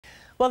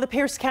Well, the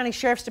Pierce County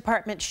Sheriff's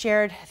Department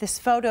shared this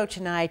photo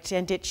tonight,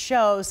 and it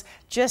shows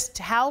just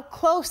how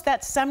close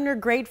that Sumner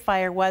Grade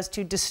Fire was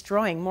to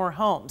destroying more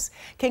homes.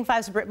 King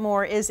 5's Britt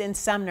Moore is in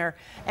Sumner.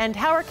 And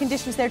how are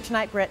conditions there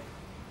tonight, Britt?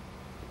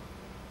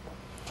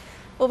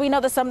 Well, we know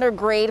the Sumner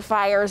Grade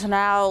Fire is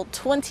now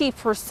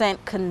 20%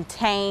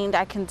 contained.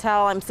 I can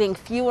tell I'm seeing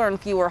fewer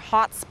and fewer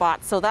hot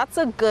spots, so that's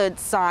a good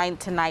sign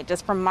tonight,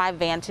 just from my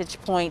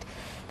vantage point.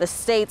 The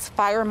state's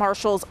fire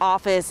marshal's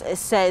office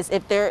says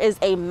if there is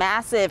a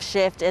massive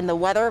shift in the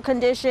weather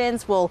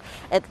conditions,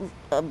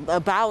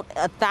 about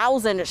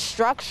 1,000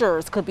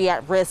 structures could be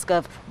at risk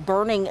of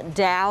burning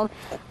down.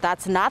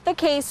 That's not the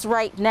case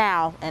right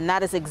now, and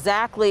that is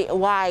exactly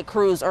why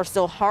crews are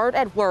still hard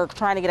at work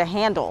trying to get a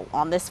handle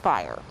on this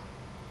fire.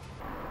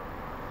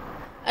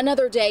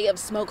 Another day of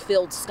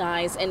smoke-filled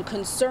skies and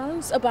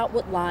concerns about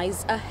what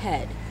lies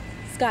ahead.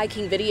 Sky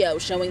King video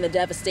showing the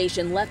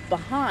devastation left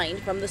behind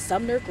from the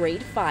Sumner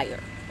Grade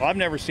Fire. Well, I've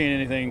never seen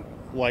anything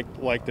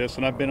like this,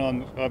 and I've been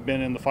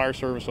in the fire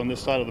service on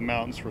this side of the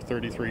mountains for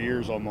 33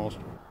 years almost.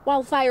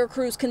 While fire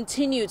crews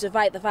continue to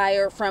fight the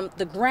fire from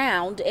the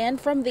ground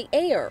and from the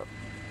air,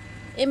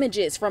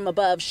 images from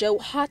above show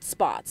hot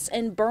spots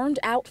and burned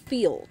out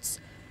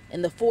fields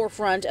in the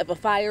forefront of a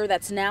fire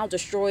that's now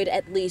destroyed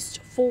at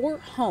least 4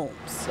 homes.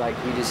 It's like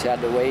we just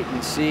had to wait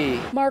and see.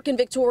 Mark and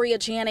Victoria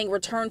Channing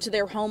returned to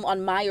their home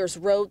on Myers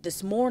Road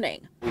this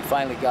morning. We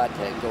finally got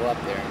to go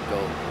up there and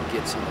go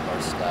get some of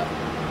our stuff.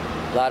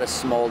 A lot of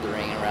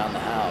smoldering around the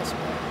house,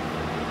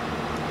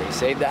 but they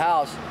saved the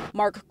house.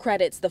 Mark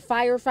credits the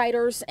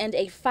firefighters and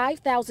a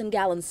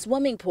 5,000-gallon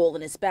swimming pool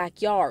in his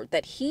backyard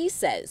that he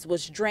says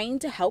was drained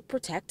to help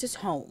protect his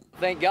home.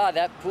 Thank God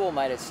that pool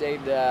might have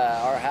saved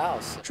our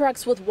house.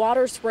 Trucks with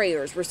water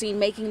sprayers were seen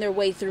making their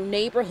way through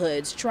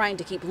neighborhoods trying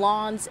to keep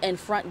lawns and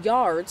front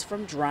yards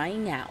from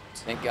drying out.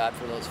 Thank God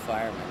for those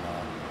firemen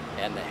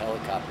and the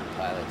helicopter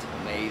pilots.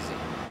 Amazing.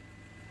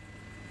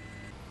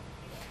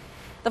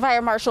 The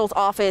fire marshal's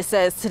office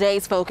says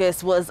today's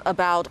focus was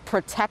about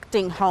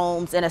protecting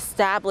homes and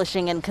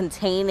establishing and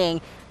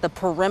containing the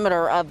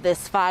perimeter of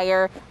this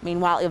fire.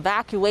 Meanwhile,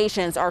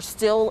 evacuations are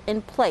still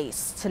in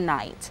place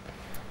tonight.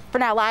 For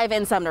now, live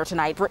in Sumner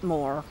tonight, Britt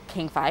Moore,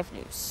 King 5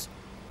 News.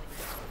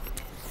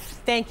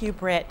 Thank you,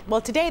 Britt.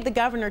 Well, today the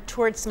governor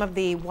toured some of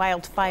the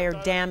wildfire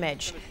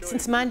damage.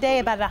 Since Monday,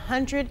 about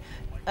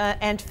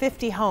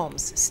 150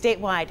 homes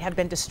statewide have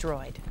been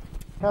destroyed.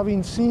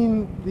 Having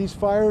seen these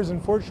fires,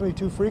 unfortunately,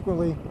 too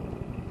frequently,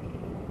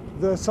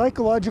 the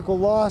psychological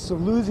loss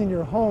of losing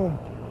your home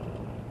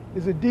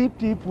is a deep,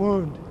 deep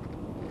wound.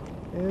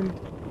 And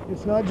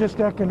it's not just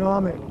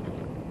economic.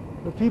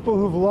 The people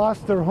who've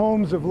lost their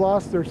homes have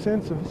lost their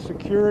sense of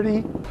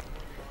security.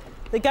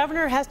 The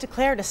governor has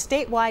declared a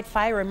statewide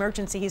fire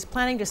emergency. He's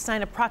planning to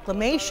sign a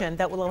proclamation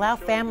that will allow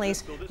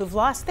families who've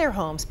lost their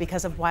homes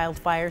because of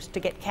wildfires to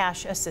get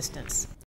cash assistance.